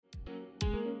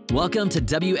Welcome to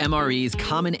WMRE's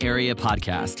Common Area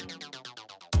Podcast.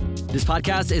 This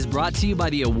podcast is brought to you by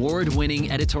the award-winning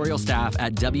editorial staff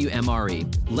at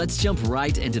WMRE. Let's jump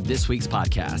right into this week's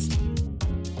podcast.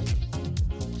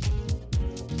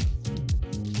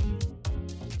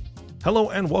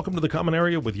 Hello and welcome to the Common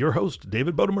Area with your host,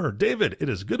 David Bodemer. David, it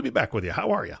is good to be back with you.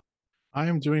 How are you? I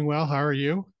am doing well. How are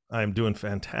you? I'm doing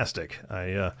fantastic.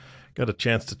 I got a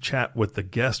chance to chat with the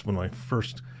guest when I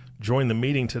first joined the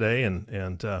meeting today, and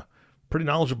pretty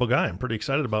knowledgeable guy. I'm pretty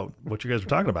excited about what you guys are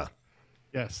talking about.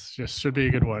 Yes, just should be a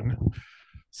good one.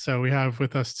 So we have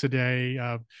with us today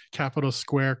Capital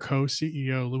Square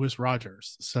co-CEO Louis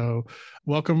Rogers. So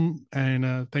welcome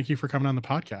and thank you for coming on the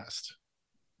podcast.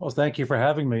 Well, thank you for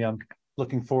having me. I'm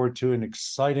looking forward to an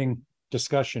exciting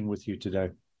discussion with you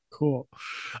today. Cool.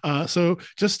 So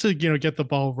just to get the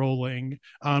ball rolling,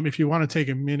 if you want to take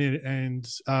a minute and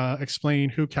explain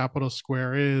who Capital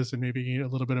Square is and maybe a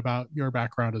little bit about your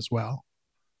background as well.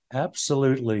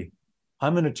 Absolutely.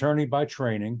 I'm an attorney by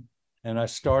training, and I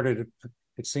started,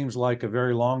 it seems like a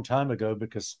very long time ago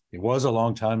because it was a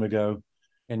long time ago.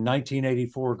 In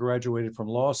 1984, graduated from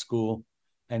law school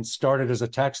and started as a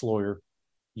tax lawyer,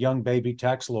 young baby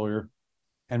tax lawyer.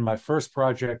 And my first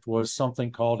project was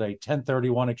something called a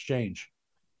 1031 exchange.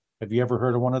 Have you ever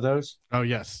heard of one of those? Oh,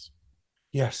 yes.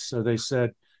 Yes. So they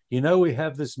said, we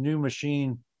have this new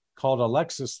machine called a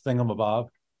Lexus thingamabob.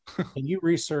 Can you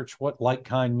research what like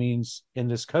kind means in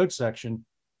this code section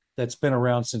that's been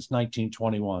around since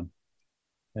 1921?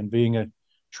 And being a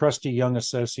trusty young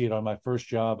associate on my first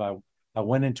job, I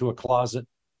went into a closet,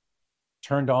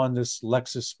 turned on this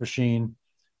Lexus machine,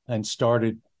 and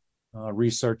started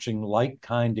researching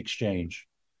like-kind exchange.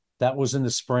 That was in the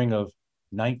spring of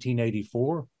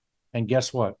 1984. And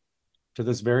guess what? To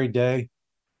this very day,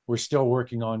 we're still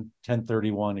working on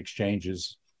 1031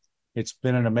 exchanges. It's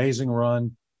been an amazing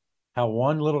run. How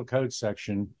one little code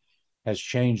section has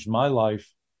changed my life,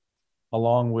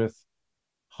 along with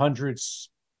hundreds,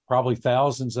 probably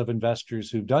thousands of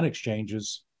investors who've done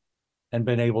exchanges and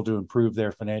been able to improve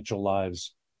their financial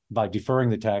lives by deferring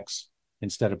the tax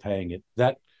instead of paying it.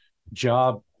 That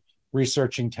job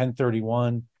researching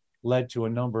 1031 led to a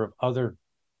number of other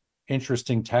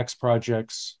interesting tax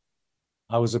projects.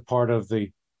 I was a part of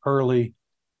the early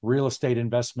real estate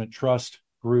investment trust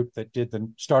group that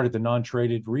started the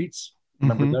non-traded REITs.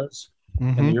 Remember those?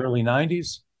 In the early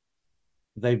 90s?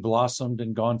 They blossomed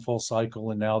and gone full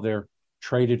cycle, and now they're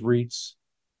traded REITs.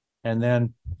 And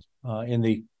then in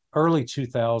the early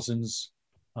 2000s,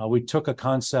 we took a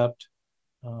concept.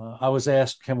 I was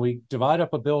asked, can we divide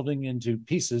up a building into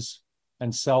pieces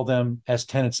and sell them as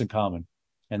tenants in common?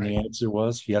 And the answer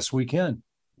was, yes, we can.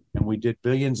 And we did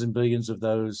billions and billions of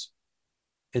those.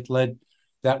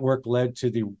 That work led to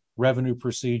the revenue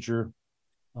procedure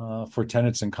for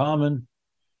tenants in common.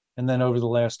 And then over the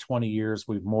last 20 years,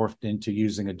 we've morphed into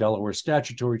using a Delaware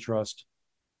statutory trust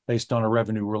based on a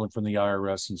revenue ruling from the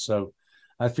IRS. And so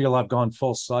I feel I've gone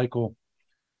full cycle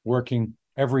working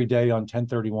every day on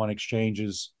 1031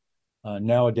 exchanges.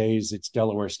 Nowadays, it's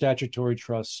Delaware statutory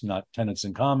trusts, not tenants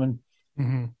in common,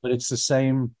 but it's the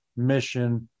same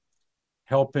mission,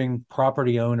 helping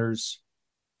property owners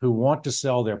who want to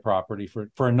sell their property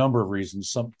for a number of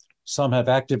reasons. Some have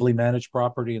actively managed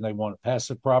property and they want a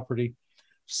passive property.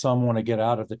 Some want to get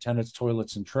out of the tenants'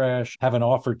 toilets and trash, have an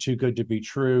offer too good to be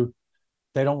true.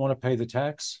 They don't want to pay the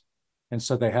tax, and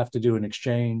so they have to do an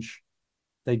exchange.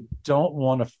 They don't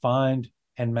want to find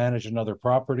and manage another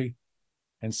property.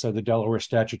 And so the Delaware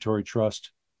Statutory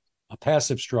Trust, a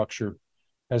passive structure,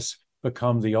 has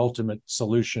become the ultimate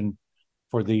solution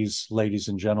for these ladies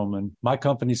and gentlemen. My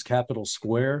company's Capital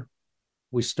Square.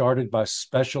 We started by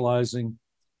specializing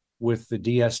with the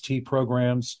DST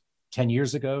programs 10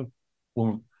 years ago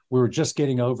when we were just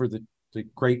getting over the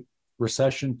Great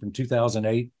Recession from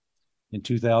 2008. In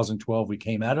 2012, we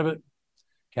came out of it.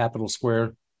 Capital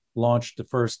Square launched the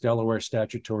first Delaware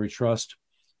Statutory Trust.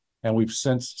 And we've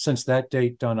since that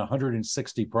date done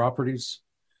 160 properties,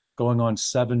 going on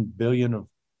 $7 billion of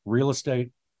real estate.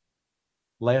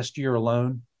 Last year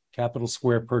alone, Capital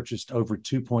Square purchased over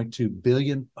 $2.2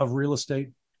 billion of real estate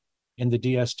in the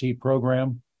DST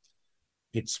program.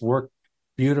 It's worked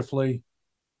beautifully.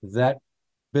 That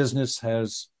business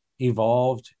has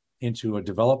evolved into a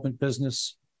development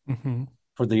business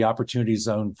for the Opportunity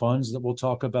Zone funds that we'll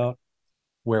talk about,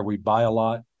 where we buy a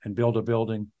lot and build a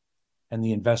building, and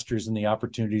the investors in the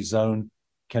Opportunity Zone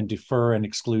can defer and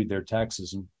exclude their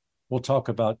taxes. And we'll talk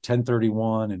about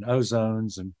 1031 and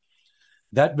O-zones. And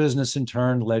that business in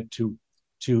turn led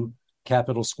to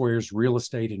Capital Square's Real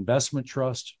Estate Investment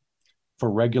Trust for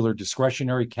regular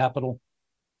discretionary capital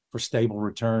for stable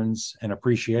returns and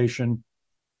appreciation.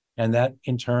 And that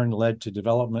in turn led to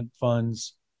development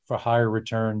funds for higher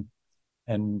return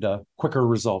and quicker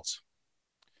results.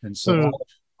 And so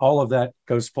all of that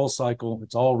goes full cycle.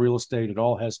 It's all real estate. It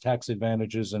all has tax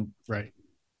advantages, and right.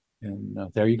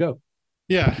 There you go.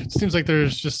 Yeah, it seems like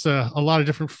there's just a lot of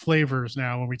different flavors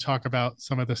now when we talk about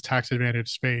some of this tax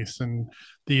advantage space and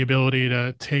the ability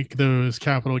to take those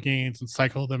capital gains and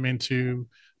cycle them into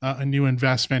a new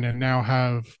investment, and now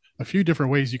have a few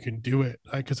different ways you can do it.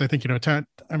 Because I think, I've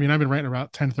been writing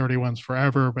about 1031s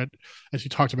forever, but as you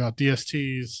talked about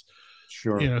DSTs,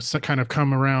 Sure. So kind of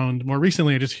come around more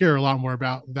recently. I just hear a lot more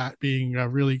about that being a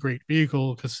really great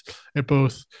vehicle because it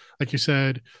both, like you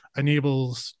said,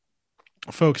 enables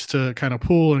folks to kind of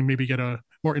pool and maybe get a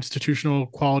more institutional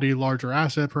quality, larger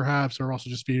asset, perhaps, or also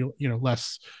just be,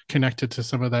 less connected to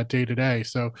some of that day to day.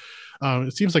 So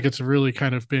it seems like it's really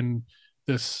kind of been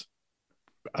this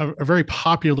a very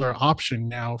popular option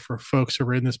now for folks who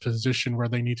are in this position where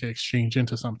they need to exchange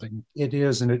into something. It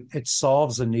is, and it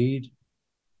solves a need,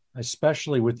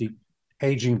 especially with the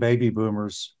aging baby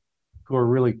boomers who are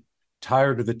really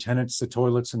tired of the tenants, the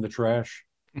toilets, and the trash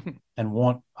and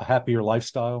want a happier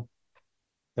lifestyle.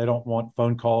 They don't want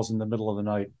phone calls in the middle of the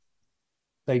night.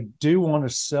 They do want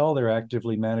to sell their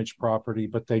actively managed property,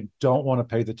 but they don't want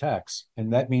to pay the tax.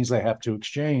 And that means they have to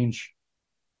exchange.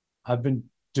 I've been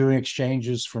doing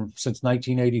exchanges since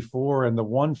 1984. And the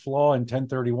one flaw in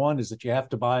 1031 is that you have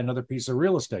to buy another piece of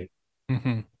real estate.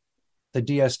 Mm-hmm. The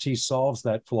DST solves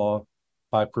that flaw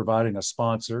by providing a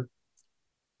sponsor.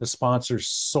 The sponsor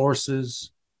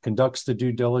sources, conducts the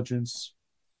due diligence,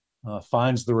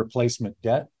 finds the replacement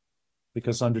debt,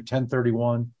 because under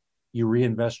 1031, you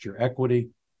reinvest your equity,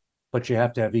 but you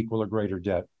have to have equal or greater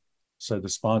debt. So the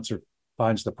sponsor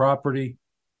finds the property,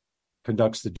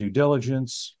 conducts the due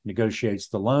diligence, negotiates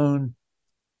the loan.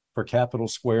 For Capital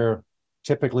Square,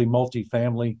 typically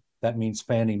multifamily, that means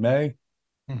Fannie Mae.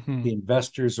 Mm-hmm. The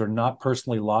investors are not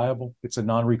personally liable. It's a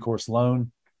non-recourse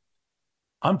loan.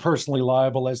 I'm personally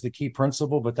liable as the key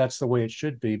principal, but that's the way it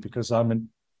should be because I'm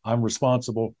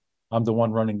responsible. I'm the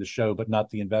one running the show, but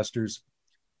not the investors.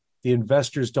 The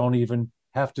investors don't even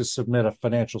have to submit a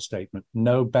financial statement.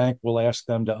 No bank will ask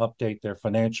them to update their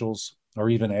financials or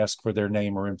even ask for their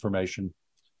name or information.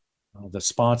 The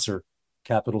sponsor,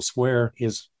 Capital Square,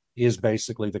 is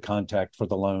basically the contact for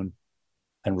the loan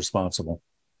and responsible.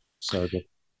 So the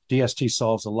DST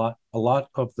solves a lot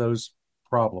of those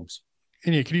problems.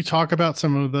 And yeah, can you talk about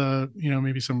some of the,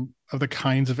 maybe some of the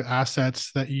kinds of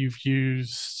assets that you've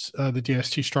used the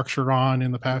DST structure on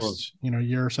in the past,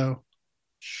 year or so?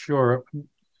 Sure.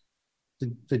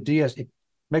 The DS, it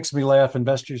makes me laugh.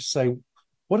 Investors say,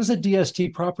 what does a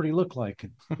DST property look like?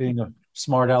 And being a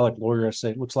smart aleck lawyer, I say,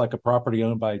 it looks like a property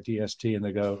owned by a DST. And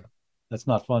they go, that's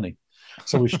not funny.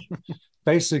 So we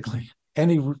basically,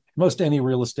 most any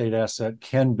real estate asset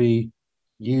can be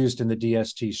used in the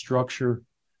DST structure.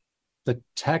 The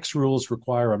tax rules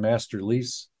require a master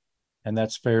lease, and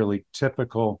that's fairly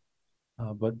typical.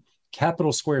 But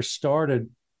Capital Square started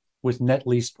with net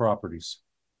lease properties,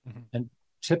 and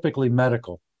typically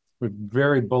medical. We're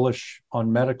very bullish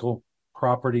on medical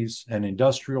properties and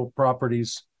industrial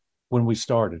properties when we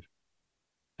started.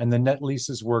 And the net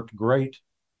leases worked great.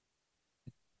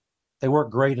 They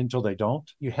work great until they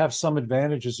don't. You have some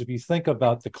advantages. If you think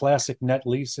about the classic net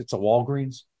lease, it's a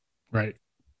Walgreens. Right.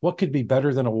 What could be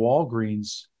better than a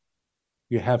Walgreens?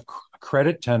 You have a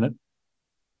credit tenant,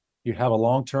 you have a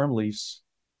long-term lease,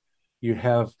 you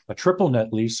have a triple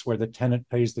net lease where the tenant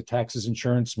pays the taxes,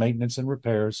 insurance, maintenance, and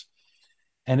repairs.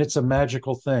 And it's a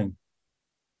magical thing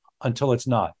until it's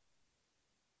not.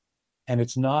 And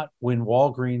it's not when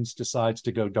Walgreens decides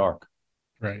to go dark.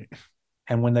 Right.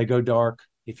 And when they go dark,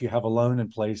 if you have a loan in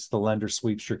place, the lender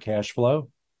sweeps your cash flow.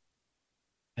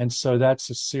 And so that's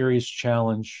a serious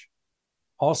challenge.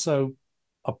 Also,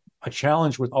 a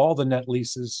challenge with all the net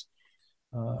leases.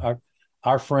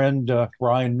 Our friend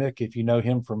Brian Mick, if you know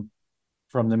him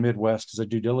from the Midwest, as a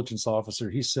due diligence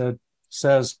officer, he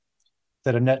says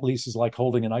that a net lease is like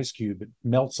holding an ice cube. It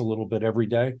melts a little bit every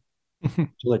day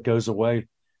until it goes away.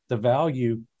 The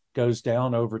value goes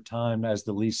down over time as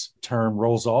the lease term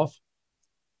rolls off.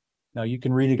 Now you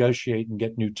can renegotiate and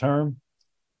get new term,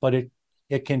 but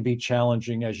it can be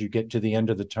challenging as you get to the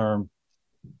end of the term.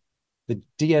 The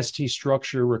DST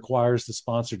structure requires the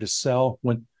sponsor to sell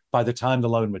by the time the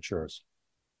loan matures.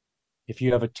 If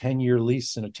you have a 10-year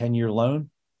lease and a 10-year loan,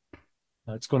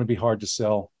 it's going to be hard to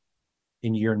sell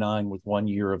in year 9 with 1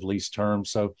 year of lease term.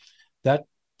 So that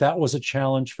was a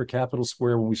challenge for Capital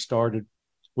Square when we started.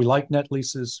 We liked net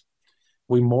leases.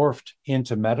 We morphed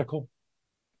into medical,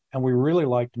 and we really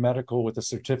liked medical with a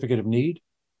certificate of need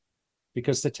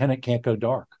because the tenant can't go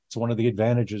dark. It's one of the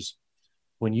advantages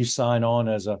when you sign on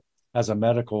as a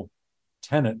medical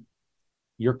tenant,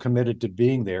 you're committed to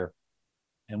being there.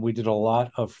 And we did a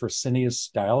lot of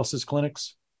Fresenius dialysis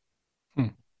clinics.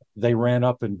 They ran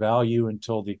up in value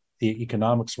until the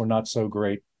economics were not so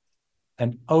great.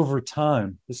 And over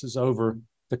time, this is over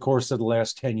the course of the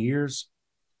last 10 years,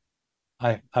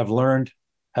 I've learned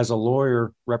as a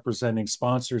lawyer representing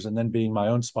sponsors and then being my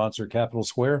own sponsor, Capital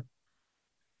Square,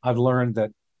 I've learned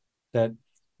that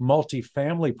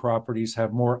multifamily properties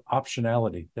have more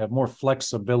optionality, they have more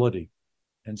flexibility.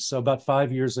 And so about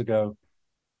 5 years ago,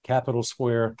 Capital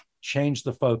Square changed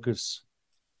the focus.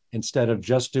 Instead of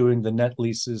just doing the net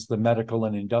leases, the medical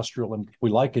and industrial, and we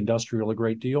like industrial a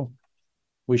great deal,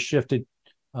 we shifted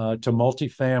to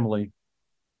multifamily.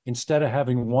 Instead of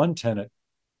having one tenant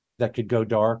that could go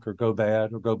dark or go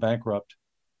bad or go bankrupt.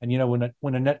 And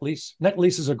when a net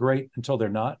leases are great until they're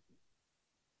not.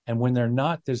 And when they're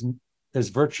not, there's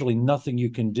virtually nothing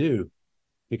you can do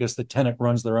because the tenant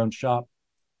runs their own shop.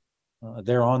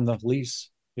 They're on the lease.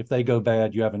 If they go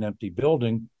bad, you have an empty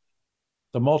building.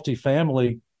 The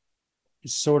multifamily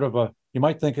is you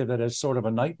might think of it as sort of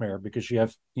a nightmare because you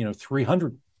have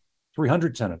 300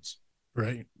 tenants.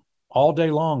 Right. All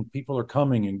day long, people are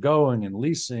coming and going and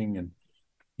leasing, and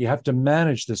you have to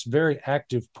manage this very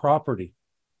active property.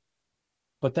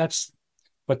 But that's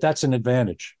an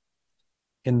advantage.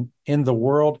 In the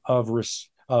world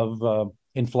of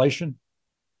inflation,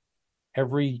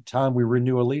 every time we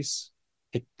renew a lease,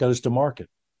 it goes to market.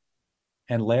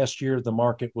 And last year, the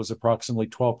market was approximately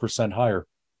 12% higher.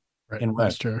 Right. In rent.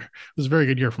 Last year, it was a very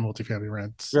good year for multifamily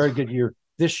rents. Very good year.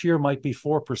 This year might be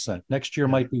 4%. Next year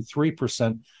might be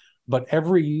 3%. But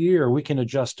every year we can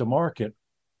adjust to market.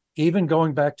 Even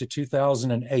going back to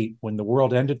 2008, when the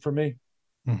world ended for me,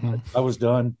 I was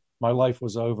done. My life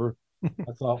was over.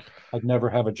 I thought I'd never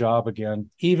have a job again.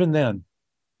 Even then,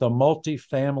 the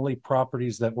multifamily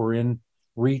properties that were in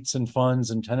REITs and funds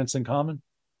and tenants in common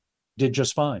did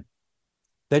just fine.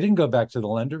 They didn't go back to the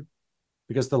lender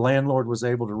because the landlord was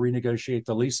able to renegotiate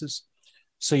the leases.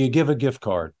 So you give a gift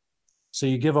card. So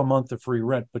you give a month of free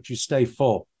rent, but you stay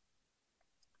full.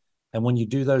 And when you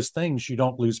do those things, you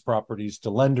don't lose properties to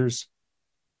lenders.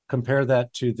 Compare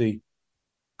that to the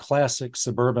classic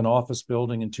suburban office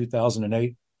building in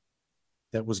 2008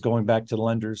 that was going back to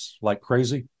lenders like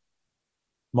crazy.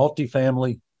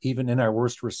 Multifamily, even in our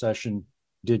worst recession,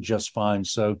 did just fine.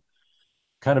 So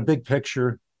kind of big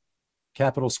picture,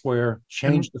 Capital Square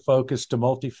changed the focus to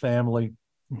multifamily.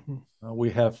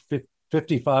 We have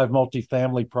 55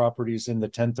 multifamily properties in the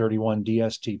 1031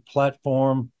 DST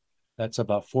platform. That's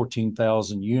about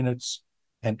 14,000 units.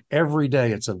 And every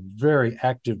day it's a very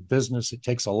active business. It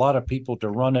takes a lot of people to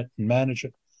run it and manage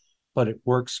it, but it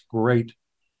works great.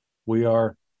 We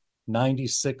are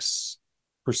 96%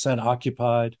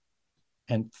 occupied.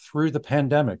 And through the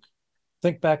pandemic,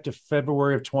 think back to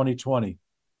February of 2020.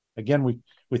 Again,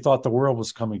 we thought the world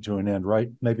was coming to an end, right?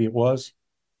 Maybe it was.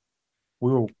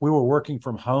 We were working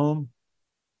from home.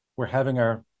 We're having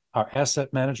our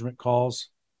asset management calls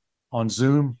on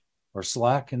Zoom or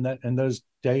Slack in those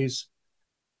days.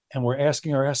 And we're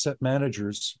asking our asset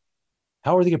managers,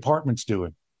 how are the apartments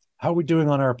doing? How are we doing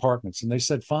on our apartments? And they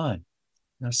said, fine.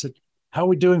 And I said, how are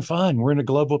we doing? Fine. We're in a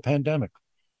global pandemic.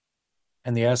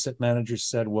 And the asset managers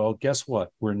said, well, guess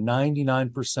what? We're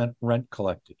 99% rent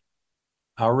collected.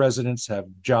 Our residents have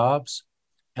jobs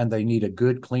and they need a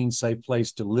good, clean, safe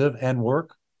place to live and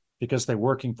work because they're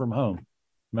working from home.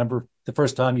 Remember the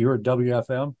first time you heard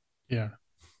WFM? Yeah.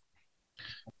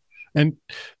 And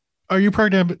are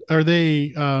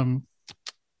they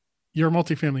your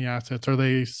multifamily assets, are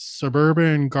they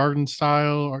suburban, garden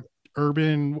style, or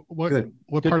urban? What Good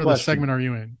part of the segment are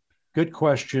you in? Good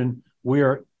question. We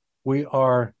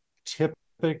are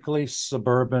typically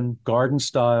suburban, garden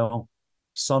style,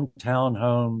 some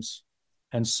townhomes,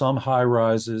 and some high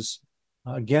rises.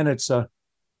 Again, it's a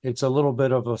little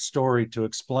bit of a story to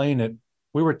explain it.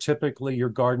 We were typically your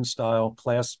garden style,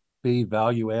 Class B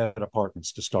value add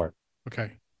apartments to start.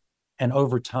 Okay. And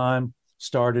over time,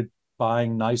 started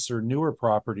buying nicer, newer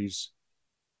properties.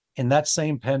 In that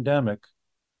same pandemic,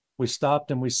 we stopped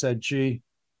and we said, gee,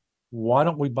 why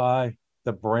don't we buy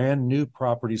the brand new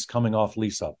properties coming off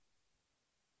lease up?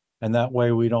 And that way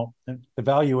the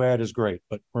value add is great.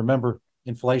 But remember,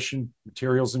 inflation,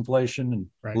 materials inflation,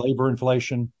 and labor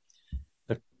inflation,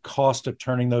 the cost of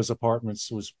turning those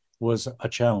apartments was a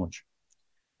challenge.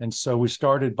 And so we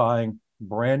started buying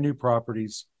brand new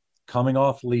properties coming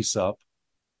off lease up.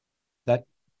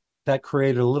 That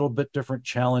created a little bit different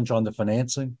challenge on the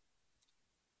financing.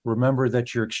 Remember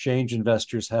that your exchange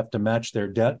investors have to match their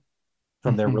debt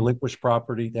from their relinquished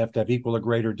property. They have to have equal or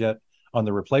greater debt On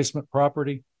the replacement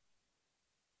property,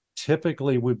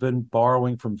 typically we've been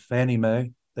borrowing from Fannie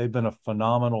Mae. They've been a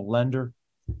phenomenal lender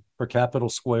for Capital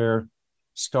Square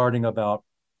starting about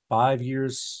 5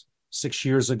 years, 6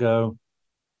 years ago.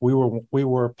 We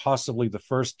were possibly the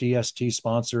first DST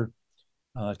sponsor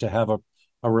to have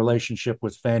a relationship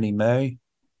with Fannie Mae.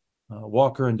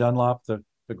 Walker and Dunlop, the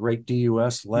great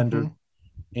DUS lender,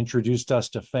 introduced us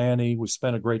to Fannie. We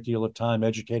spent a great deal of time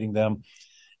educating them,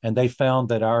 and they found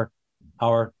that our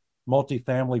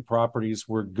multifamily properties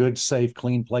were good, safe,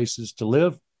 clean places to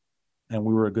live, and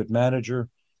we were a good manager.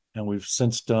 And we've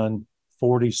since done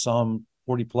 40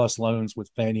 plus loans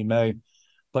with Fannie Mae.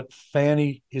 But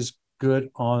Fannie is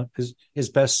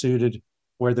best suited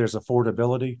where there's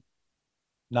affordability,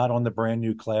 not on the brand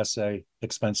new Class A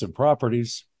expensive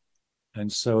properties. And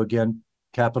so again,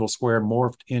 Capital Square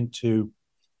morphed into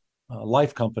a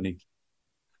life company.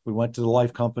 We went to the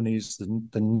life companies,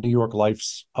 the New York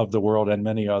Lifes of the world and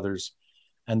many others.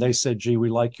 And they said, gee, we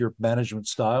like your management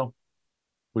style.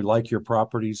 We like your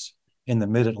properties in the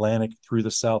mid-Atlantic through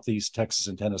the Southeast, Texas,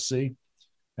 and Tennessee.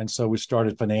 And so we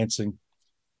started financing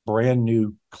brand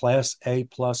new Class A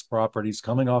plus properties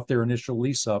coming off their initial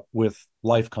lease up with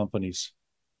life companies.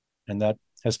 And that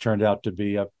has turned out to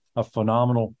be a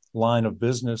phenomenal line of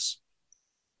business.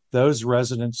 Those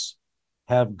residents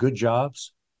have good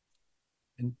jobs.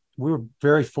 And we were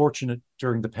very fortunate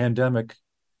during the pandemic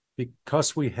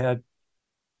because we had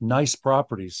nice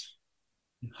properties,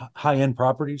 high-end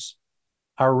properties.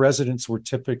 Our residents were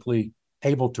typically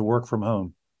able to work from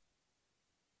home.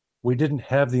 We didn't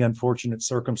have the unfortunate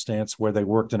circumstance where they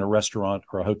worked in a restaurant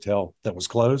or a hotel that was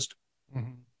closed.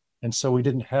 And so we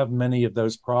didn't have many of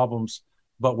those problems,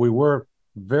 but we were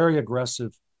very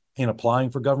aggressive in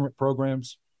applying for government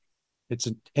programs. It's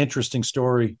an interesting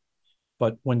story,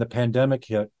 but when the pandemic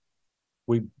hit,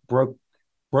 we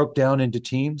broke down into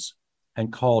teams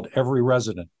and called every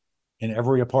resident in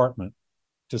every apartment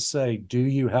to say, do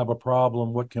you have a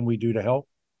problem? What can we do to help?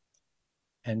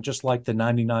 And just like the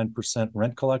 99%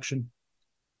 rent collection,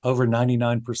 over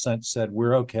 99% said,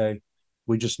 we're okay.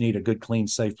 We just need a good, clean,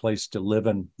 safe place to live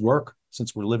and work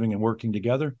since we're living and working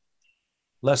together.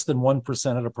 Less than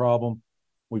 1% of the problem.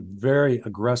 We very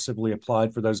aggressively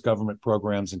applied for those government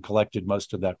programs and collected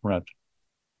most of that rent.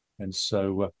 And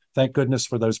so thank goodness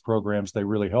for those programs. They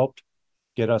really helped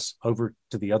get us over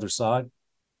to the other side.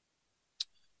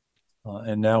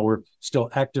 And now we're still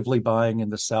actively buying in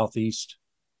the Southeast.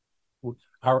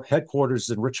 Our headquarters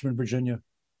is in Richmond, Virginia.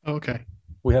 Okay.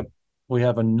 We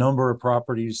have a number of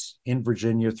properties in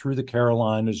Virginia, through the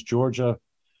Carolinas, Georgia,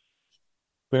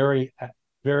 very,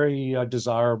 very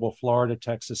desirable, Florida,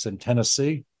 Texas, and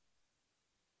Tennessee.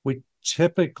 We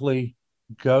typically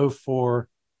go for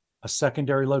a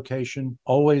secondary location,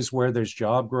 always where there's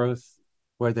job growth,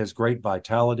 where there's great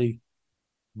vitality,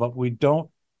 but we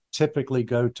don't typically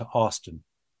go to Austin.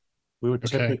 We would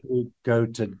typically go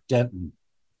to Denton.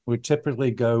 We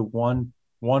typically go one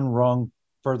rung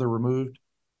further removed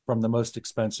from the most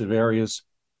expensive areas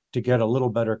to get a little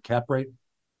better cap rate.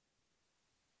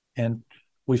 And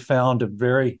we found a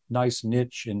very nice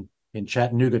niche in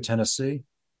Chattanooga, Tennessee.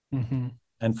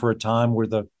 And for a time, we're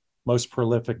the most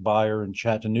prolific buyer in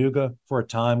Chattanooga. For a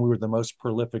time, we were the most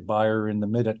prolific buyer in the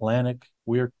mid-Atlantic.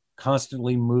 We're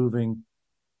constantly moving,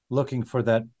 looking for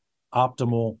that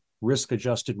optimal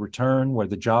risk-adjusted return where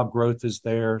the job growth is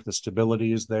there, the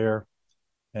stability is there,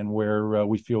 and where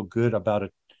we feel good about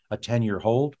a 10-year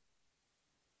hold.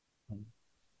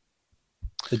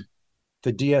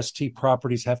 The DST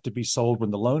properties have to be sold when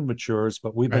the loan matures,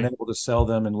 but we've been able to sell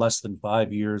them in less than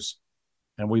 5 years,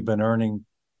 and we've been earning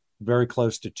very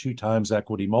close to 2 times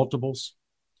equity multiples.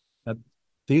 Now,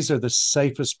 these are the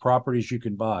safest properties you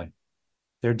can buy.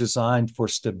 They're designed for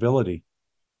stability.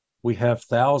 We have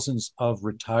thousands of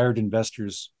retired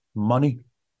investors' money,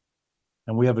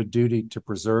 and we have a duty to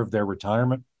preserve their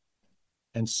retirement.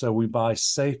 And so we buy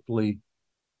safely.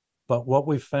 But what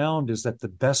we found is that the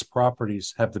best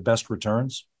properties have the best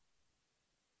returns.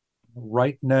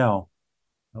 Right now,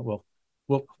 when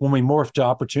we morph to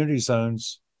opportunity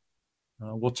zones,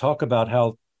 we'll talk about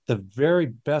how the very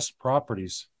best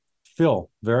properties fill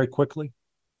very quickly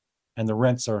and the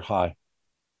rents are high.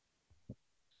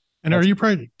 And are you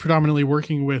predominantly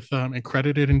working with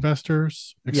accredited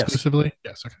investors exclusively?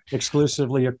 Yes. Okay.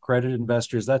 Exclusively accredited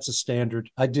investors. That's a standard.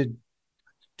 I did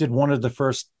one of the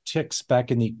first ticks back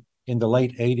in the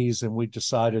late 80s, and we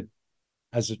decided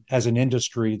as an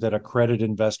industry that accredited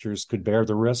investors could bear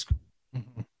the risk.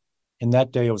 In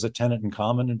that day, it was a tenant in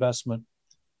common investment,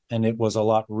 and it was a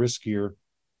lot riskier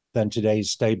than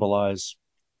today's stabilized,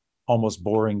 almost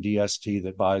boring DST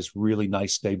that buys really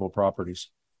nice, stable properties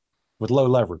with low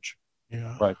leverage.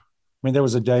 Yeah. Right. I mean, there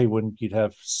was a day when you'd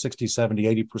have 60, 70,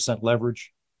 80%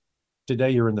 leverage.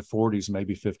 Today you're in the 40s,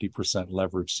 maybe 50%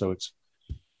 leverage. So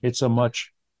it's a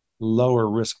much lower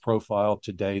risk profile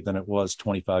today than it was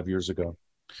 25 years ago.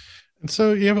 And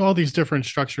so you have all these different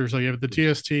structures. Like you have the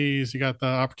DSTs, you got the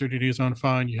Opportunity Zone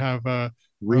Fund, you have a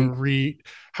REIT, REIT.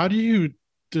 How do you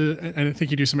do, and I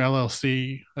think you do some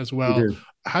LLC as we well. do.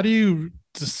 How do you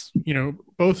just,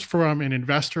 both from an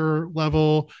investor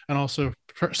level and also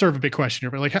sort of a big question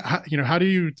here, but like, how do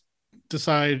you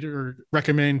decide or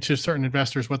recommend to certain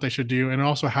investors what they should do? And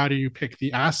also, how do you pick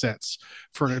the assets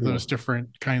for Sure. those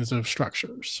different kinds of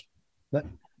structures? That,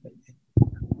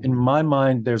 in my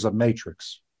mind, there's a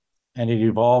matrix, and it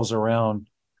evolves around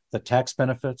the tax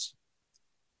benefits.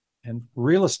 And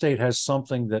real estate has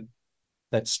something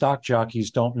that stock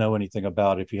jockeys don't know anything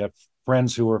about. If you have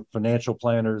friends who are financial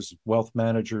planners, wealth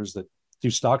managers that do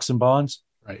stocks and bonds,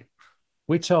 Right.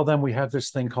 we tell them we have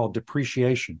this thing called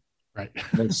depreciation. Right.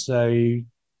 They say,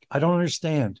 I don't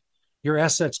understand. Your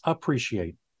assets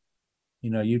appreciate.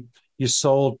 You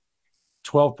sold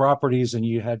 12 properties and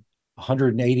you had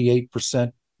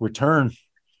 188% return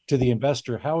to the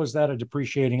investor. How is that a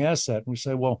depreciating asset? And we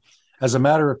say, well, as a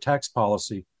matter of tax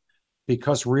policy,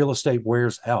 because real estate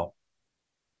wears out,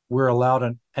 we're allowed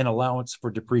an allowance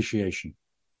for depreciation.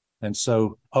 And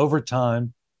so over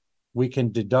time, we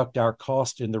can deduct our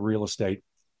cost in the real estate,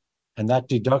 and that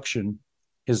deduction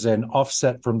is an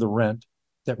offset from the rent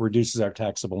that reduces our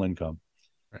taxable income.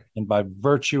 Right. And by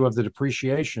virtue of the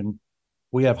depreciation,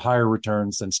 we have higher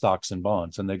returns than stocks and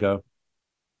bonds. And they go,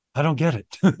 I don't get it.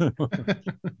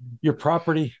 Your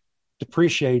property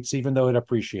depreciates even though it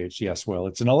appreciates. Yes, well,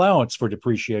 it's an allowance for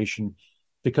depreciation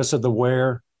because of the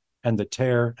wear and the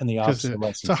tear and the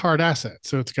obsolescence. It's a hard asset,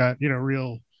 so it's got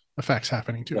real effects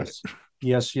happening to Yes. it.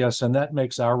 Yes. And that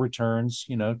makes our returns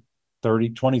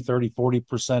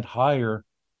 40% higher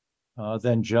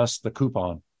than just the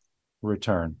coupon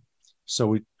return.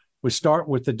 So we start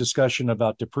with the discussion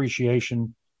about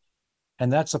depreciation,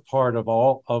 and that's a part of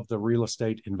all of the real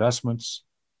estate investments.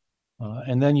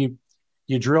 And then you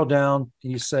drill down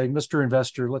and you say, Mr.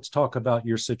 Investor, let's talk about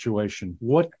your situation.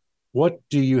 What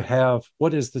do you have?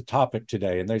 What is the topic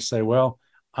today? And they say, well,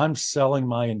 I'm selling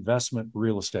my investment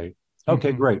real estate. Okay,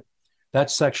 Mm-hmm. great.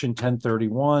 That's section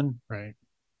 1031. Right.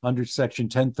 Under section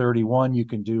 1031, you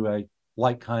can do a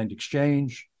like-kind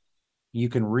exchange. You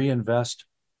can reinvest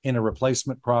in a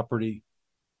replacement property.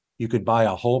 You could buy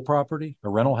a whole property, a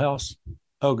rental house.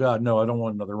 Oh God, no, I don't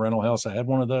want another rental house. I had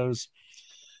one of those.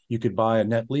 You could buy a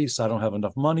net lease. I don't have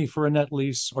enough money for a net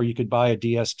lease. Or you could buy a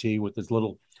DST with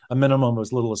a minimum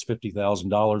as little as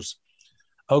 $50,000.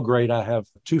 Oh, great, I have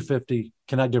 250.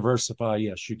 Can I diversify?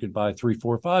 Yes, you could buy 3,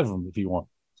 4, 5 of them if you want.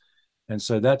 And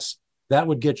so that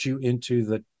would get you into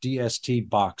the DST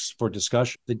box for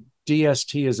discussion. The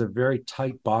DST is a very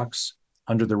tight box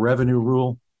under the revenue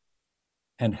rule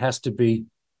and has to be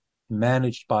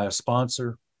managed by a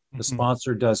sponsor. The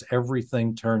sponsor does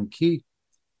everything turnkey.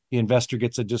 The investor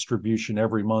gets a distribution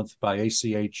every month by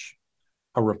ACH,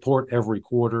 a report every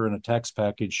quarter, and a tax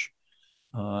package,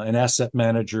 an asset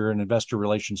manager, an investor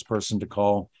relations person to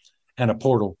call, and a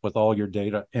portal with all your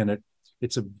data in it.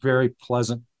 It's a very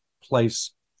pleasant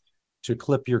place to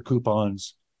clip your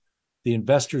coupons. The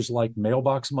investors like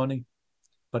mailbox money,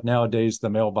 but nowadays the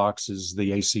mailbox is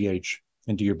the ACH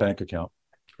into your bank account.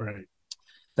 Right.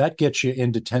 That gets you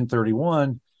into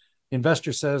 1031.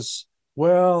 Investor says,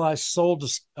 well, I sold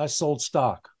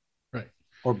stock, right,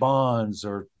 or bonds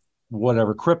or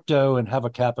whatever, crypto, and have a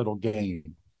capital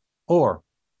gain. Or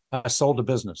I sold a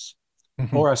business,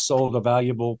 or I sold a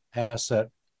valuable asset.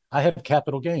 I have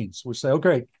capital gains. We say, oh,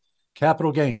 great,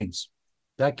 capital gains.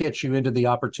 That gets you into the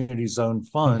Opportunity Zone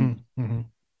Fund. And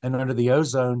under the O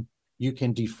Zone, you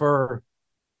can defer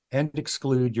and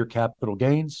exclude your capital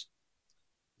gains.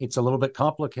 It's a little bit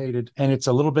complicated, and it's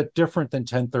a little bit different than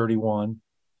 1031.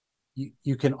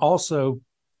 You can also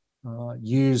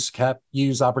use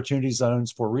Opportunity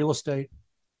Zones for real estate,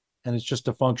 and it's just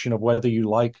a function of whether you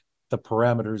like the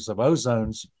parameters of O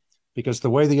Zones, because the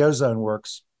way the O Zone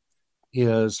works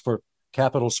is for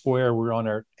Capital Square, we're on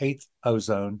our 8th O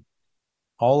Zone.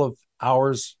 All of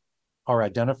ours are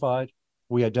identified.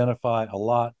 We identify a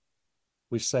lot.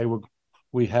 We say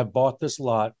we have bought this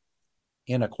lot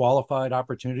in a qualified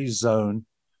opportunity zone.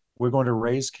 We're going to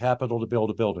raise capital to build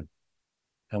a building.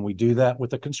 And we do that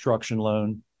with a construction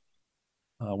loan.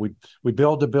 We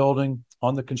build the building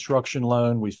on the construction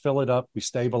loan. We fill it up. We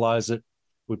stabilize it.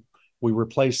 We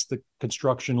replace the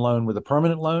construction loan with a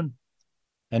permanent loan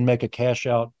and make a cash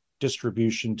out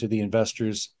distribution to the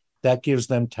investors. That gives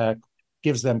them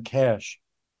cash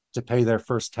to pay their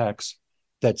first tax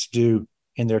that's due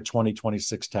in their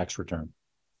 2026 tax return.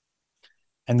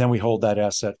 And then we hold that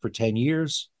asset for 10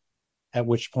 years, at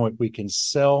which point we can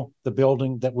sell the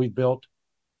building that we built,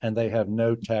 and they have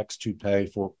no tax to pay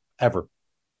for ever.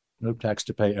 No tax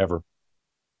to pay ever.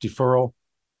 Deferral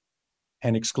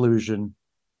and exclusion.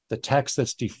 The tax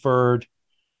that's deferred,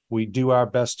 we do our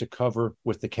best to cover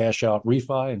with the cash out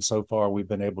refi, and so far we've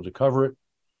been able to cover it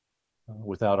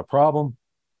without a problem.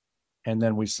 And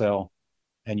then we sell,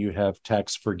 and you have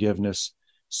tax forgiveness.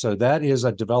 So that is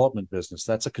a development business.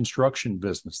 That's a construction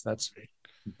business. That's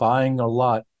buying a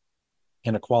lot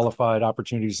in a qualified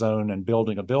opportunity zone and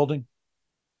building a building,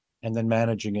 and then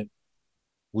managing it,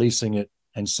 leasing it,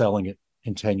 and selling it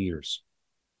in 10 years.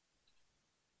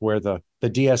 Where the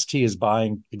DST is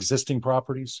buying existing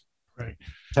properties. Right.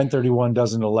 1031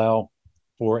 doesn't allow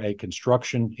for a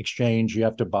construction exchange. You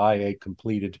have to buy a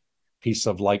completed piece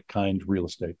of like-kind real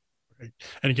estate. Right.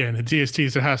 And again, the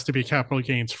DSTs, it has to be capital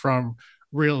gains from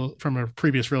a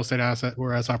previous real estate asset,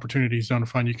 whereas opportunity zone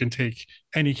fund, you can take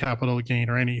any capital gain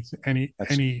or any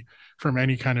from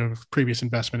any kind of previous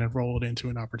investment and roll it into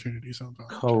an opportunity zone fund.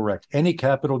 Correct. Any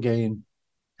capital gain,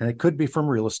 and it could be from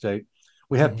real estate.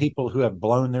 We have people who have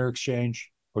blown their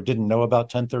exchange or didn't know about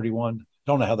 1031.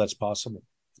 Don't know how that's possible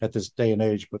at this day and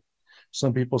age, but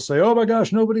some people say, oh my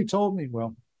gosh, nobody told me.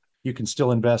 Well, you can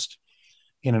still invest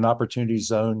in an opportunity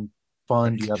zone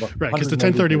fund. You have right, because the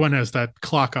 1031 has that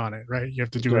clock on it, right? You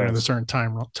have to do it in a certain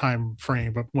time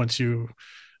frame, but once you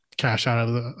cash out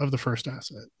of the first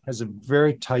asset, has a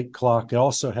very tight clock. It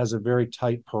also has a very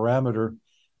tight parameter.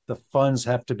 The funds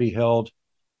have to be held,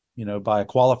 by a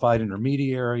qualified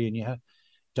intermediary, and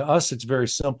to us it's very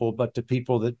simple, but to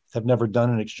people that have never done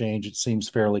an exchange, it seems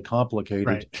fairly complicated.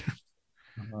 Right.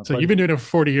 So you've been doing it for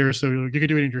 40 years, so you can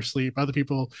do it in your sleep. Other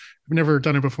people who've never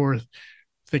done it before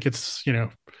think it's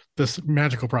this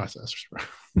magical process.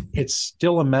 It's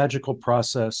still a magical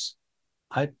process.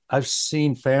 I've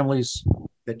seen families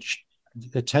that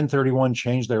the 1031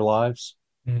 change their lives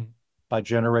by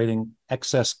generating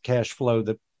excess cash flow.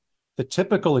 The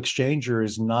typical exchanger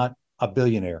is not a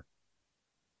billionaire.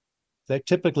 They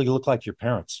typically look like your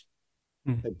parents.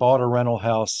 They bought a rental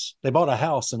house. They bought a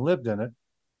house and lived in it,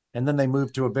 and then they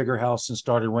moved to a bigger house and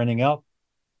started renting out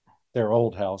their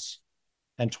old house.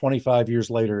 And 25 years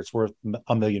later, it's worth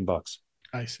 $1 million.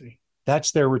 I see.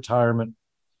 That's their retirement.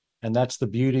 And that's the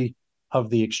beauty of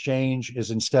the exchange,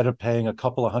 is instead of paying a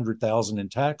couple of $100,000 in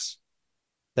tax,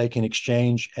 they can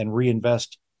exchange and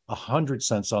reinvest 100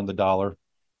 cents on the dollar.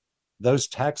 Those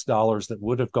tax dollars that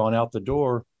would have gone out the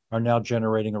door are now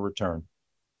generating a return.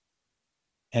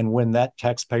 And when that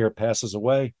taxpayer passes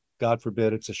away, God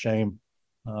forbid, it's a shame,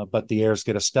 but the heirs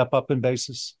get a step up in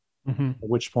basis, at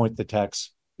which point the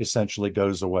tax essentially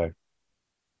goes away.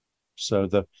 So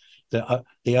the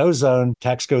ozone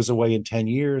tax goes away in 10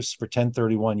 years. For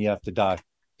 1031, you have to die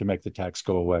to make the tax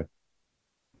go away.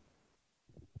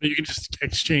 But you can just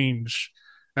exchange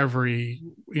you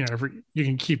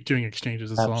can keep doing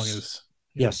exchanges as long as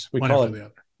yes,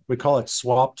 we call it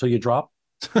swap till you drop.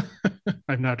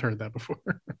 I've not heard that before.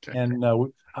 Okay. And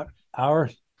our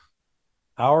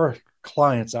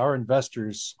clients, our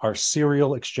investors, are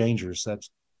serial exchangers. That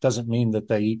doesn't mean that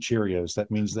they eat Cheerios. That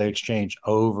means they exchange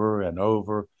over and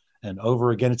over and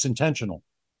over again. It's intentional.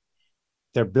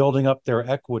 They're building up their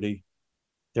equity.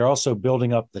 They're also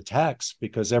building up the tax,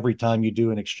 because every time you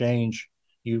do an exchange,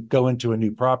 you go into a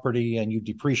new property and you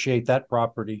depreciate that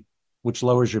property, which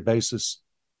lowers your basis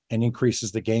and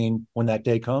increases the gain when that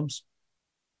day comes.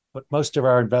 But most of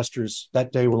our investors,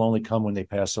 that day will only come when they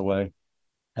pass away,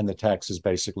 and the tax is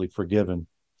basically forgiven.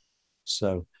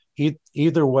 So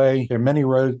either way, there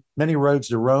are many roads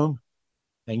to Rome,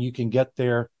 and you can get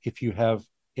there if you have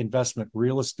investment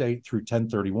real estate through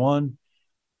 1031,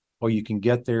 or you can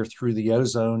get there through the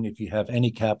ozone if you have any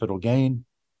capital gain.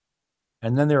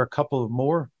 And then there are a couple of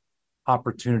more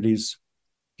opportunities.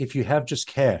 If you have just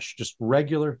cash, just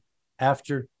regular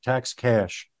after-tax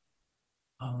cash,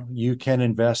 you can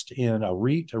invest in a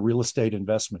REIT, a real estate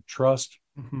investment trust.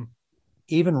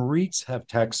 Even REITs have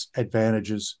tax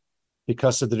advantages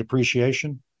because of the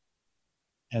depreciation,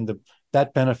 and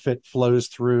that benefit flows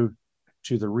through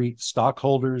to the REIT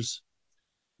stockholders.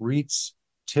 REITs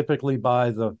typically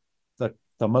buy the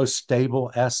most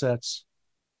stable assets.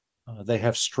 They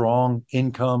have strong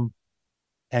income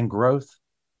and growth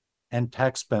and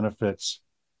tax benefits.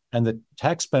 And the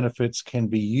tax benefits can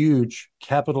be huge.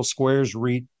 Capital Squares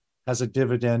REIT has a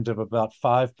dividend of about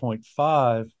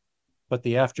 5.5, but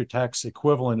the after-tax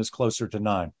equivalent is closer to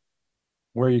 9,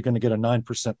 where you're going to get a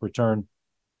 9% return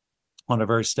on a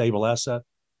very stable asset.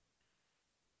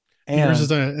 And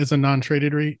yours is a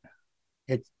non-traded REIT?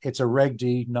 It's a Reg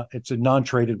D. It's a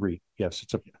non-traded REIT. Yes,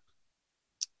 it's a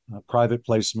private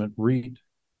placement REIT,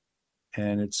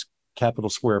 and it's Capital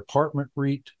Square Apartment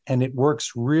REIT, and it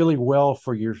works really well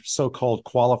for your so-called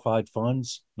qualified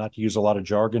funds, not to use a lot of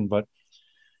jargon, but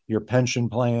your pension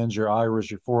plans, your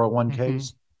IRAs, your 401ks.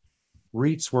 Mm-hmm.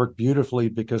 REITs work beautifully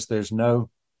because there's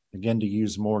no, again, to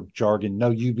use more jargon,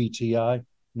 no UBTI,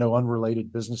 no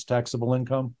unrelated business taxable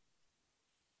income.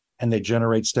 And they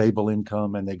generate stable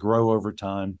income and they grow over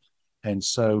time. And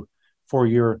so for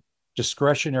your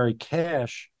discretionary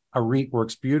cash, a REIT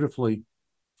works beautifully.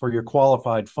 For your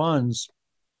qualified funds,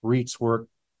 REITs work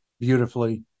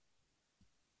beautifully.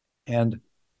 And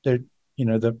there,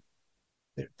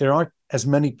 there aren't as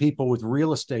many people with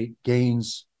real estate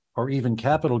gains or even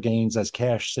capital gains as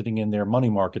cash sitting in their money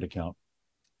market account.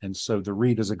 And so the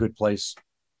REIT is a good place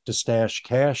to stash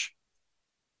cash,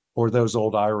 or those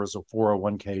old IRAs or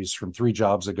 401ks from 3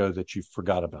 jobs ago that you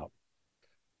forgot about.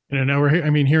 And I know we're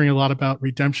hearing a lot about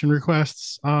redemption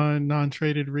requests on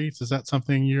non-traded REITs. Is that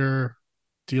something you're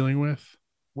dealing with?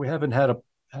 We haven't had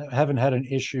an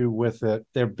issue with it.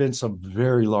 There have been some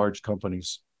very large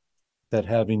companies that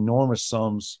have enormous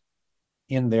sums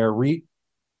in their REIT,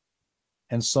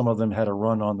 and some of them had a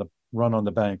run on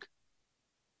the bank,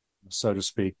 so to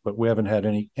speak. But we haven't had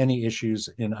any issues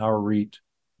in our REIT,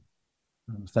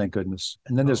 thank goodness.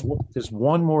 And then there's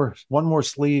one more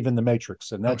sleeve in the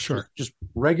matrix, and that's just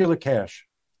regular cash.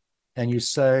 And you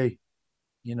say,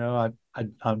 I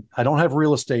don't have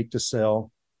real estate to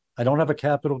sell. I don't have a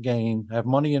capital gain. I have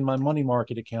money in my money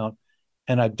market account,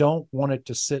 and I don't want it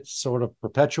to sit sort of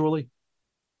perpetually.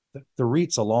 The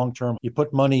REIT's a long-term. You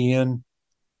put money in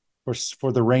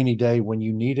for the rainy day when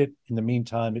you need it. In the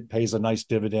meantime, it pays a nice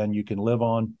dividend you can live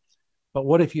on. But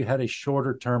what if you had a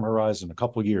shorter term horizon, a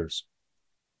couple of years?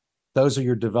 Those are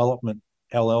your development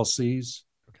LLCs,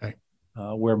 okay,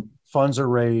 where funds are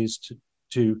raised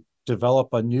to develop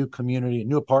a new community, a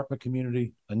new apartment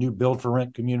community, a new build for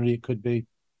rent community. It could be.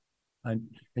 I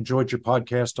enjoyed your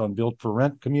podcast on build for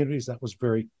rent communities. That was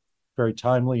very, very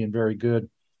timely and very good.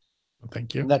 Well,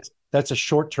 thank you. And that's a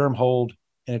short-term hold,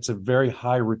 and it's a very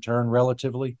high return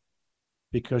relatively,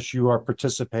 because you are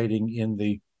participating in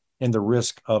the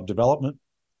risk of development,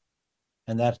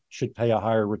 and that should pay a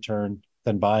higher return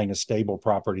than buying a stable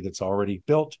property that's already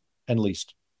built and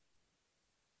leased.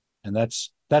 And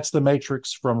that's the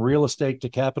matrix from real estate to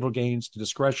capital gains to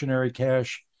discretionary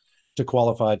cash to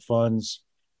qualified funds.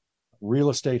 Real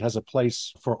estate has a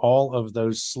place for all of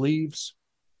those sleeves,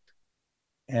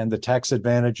 and the tax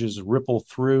advantages ripple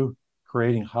through,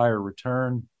 creating higher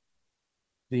return.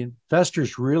 The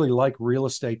investors really like real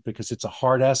estate because it's a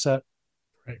hard asset.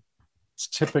 Right. It's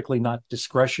typically not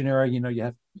discretionary. You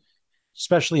have,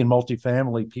 especially in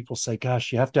multifamily, people say,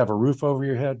 gosh, you have to have a roof over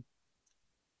your head.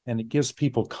 And it gives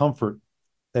people comfort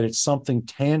that it's something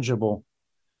tangible,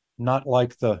 not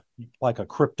like a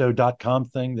crypto.com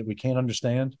thing that we can't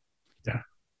understand. Yeah.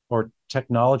 Or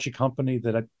technology company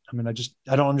that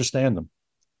I don't understand them.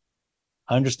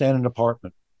 I understand an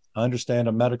apartment. I understand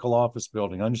a medical office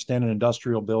building. I understand an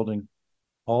industrial building.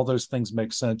 All those things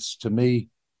make sense to me,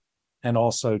 and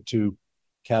also to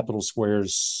Capital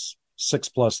Square's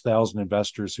 6,000+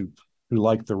 investors who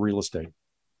like the real estate.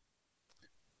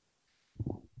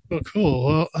 Well,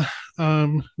 cool.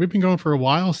 Well, we've been going for a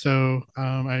while, so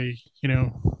I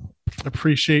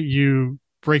appreciate you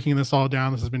breaking this all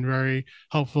down. This has been very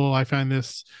helpful. I find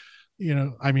this,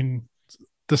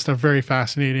 this stuff very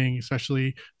fascinating,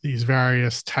 especially these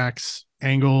various tax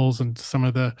angles and some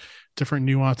of the different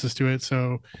nuances to it.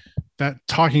 So that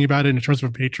talking about it in terms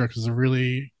of a matrix is a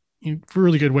really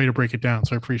good way to break it down.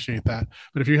 So I appreciate that.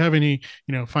 But if you have any,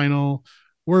 final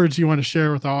words you want to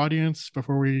share with the audience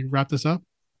before we wrap this up?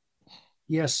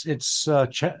 Yes, it's a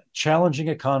challenging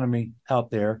economy out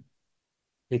there.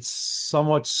 It's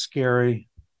somewhat scary.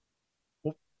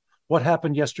 What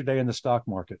happened yesterday in the stock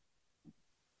market?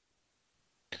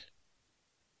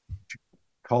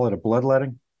 Call it a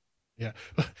bloodletting? Yeah.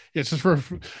 It's just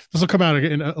this will come out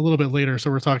again a little bit later.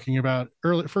 So we're talking about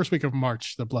first week of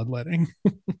March, the bloodletting.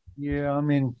 Yeah.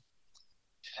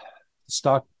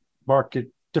 Stock market,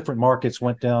 different markets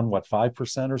went down,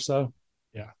 5% or so?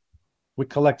 Yeah. We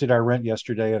collected our rent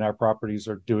yesterday and our properties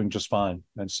are doing just fine.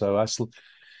 And so I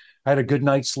had a good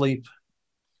night's sleep.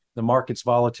 The market's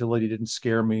volatility didn't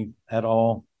scare me at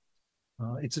all.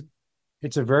 It's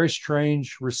a very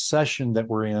strange recession that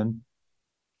we're in.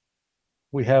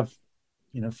 We have,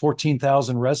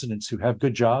 14,000 residents who have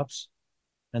good jobs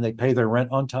and they pay their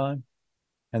rent on time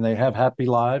and they have happy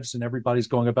lives and everybody's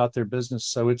going about their business.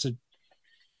 So it's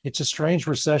a strange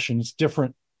recession. It's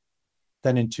different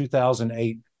than in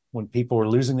 2008 when people were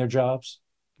losing their jobs,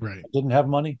 right? Didn't have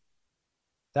money.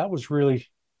 That was really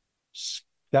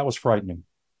That was frightening.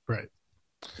 Right.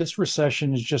 This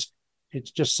recession is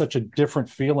it's just such a different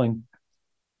feeling.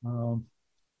 And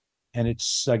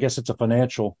I guess it's a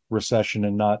financial recession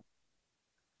and not,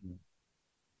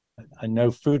 I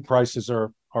know food prices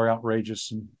are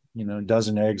outrageous, and a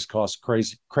dozen eggs costs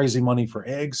crazy money for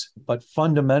eggs, but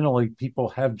fundamentally people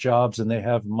have jobs and they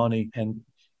have money, and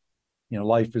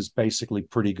life is basically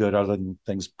pretty good other than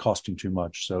things costing too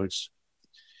much. So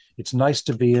it's nice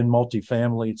to be in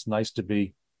multifamily. It's nice to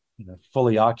be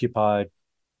fully occupied,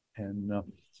 and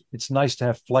it's nice to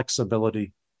have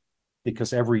flexibility,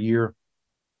 because every year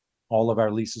all of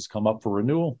our leases come up for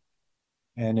renewal,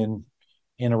 and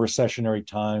in a recessionary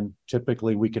time,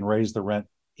 typically we can raise the rent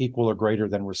equal or greater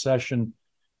than recession.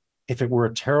 If it were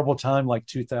a terrible time like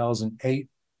 2008,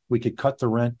 we could cut the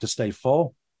rent to stay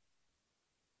full.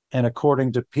 And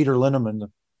according to Peter Linneman, the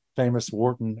famous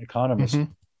Wharton economist,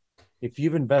 if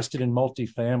you've invested in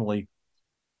multifamily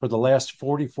for the last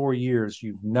 44 years,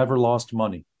 you've never lost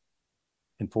money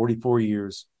in 44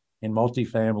 years in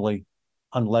multifamily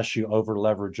unless you over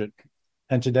leverage it.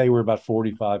 And today we're about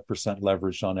 45%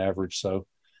 leveraged on average. So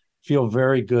feel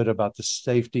very good about the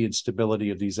safety and stability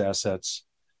of these assets.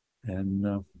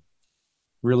 And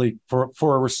really, for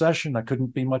a recession, I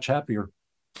couldn't be much happier.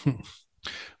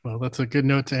 Well, that's a good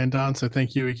note to end on. So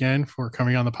thank you again for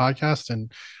coming on the podcast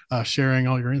and sharing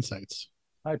all your insights.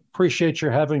 I appreciate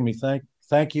your having me.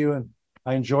 Thank you. And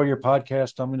I enjoy your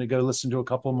podcast. I'm going to go listen to a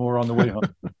couple more on the way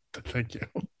home. Thank you.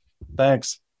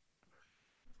 Thanks.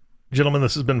 Gentlemen,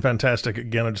 this has been fantastic.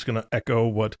 Again, I'm just going to echo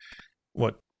what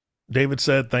David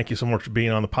said. Thank you so much for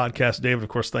being on the podcast. David, of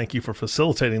course, thank you for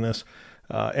facilitating this.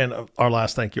 And our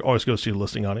last thank you always goes to the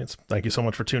listening audience. Thank you so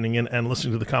much for tuning in and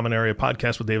listening to the Common Area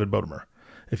Podcast with David Bodemer.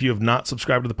 If you have not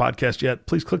subscribed to the podcast yet,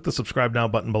 please click the subscribe now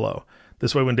button below.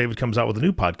 This way, when David comes out with a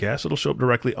new podcast, it'll show up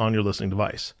directly on your listening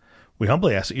device. We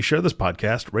humbly ask that you share this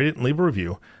podcast, rate it, and leave a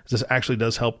review, as this actually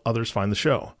does help others find the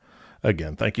show.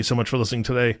 Again, thank you so much for listening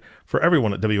today. For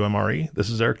everyone at WMRE, this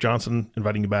is Eric Johnson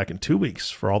inviting you back in 2 weeks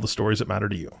for all the stories that matter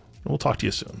to you. And we'll talk to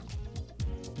you soon.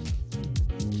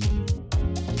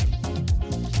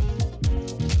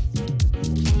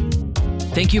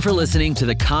 Thank you for listening to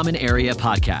the Common Area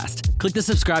Podcast. Click the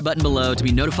subscribe button below to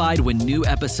be notified when new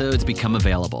episodes become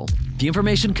available. The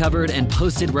information covered and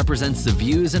posted represents the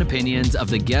views and opinions of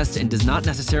the guest and does not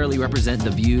necessarily represent the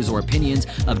views or opinions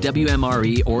of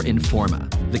WMRE or Informa.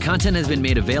 The content has been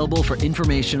made available for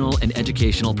informational and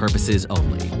educational purposes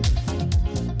only.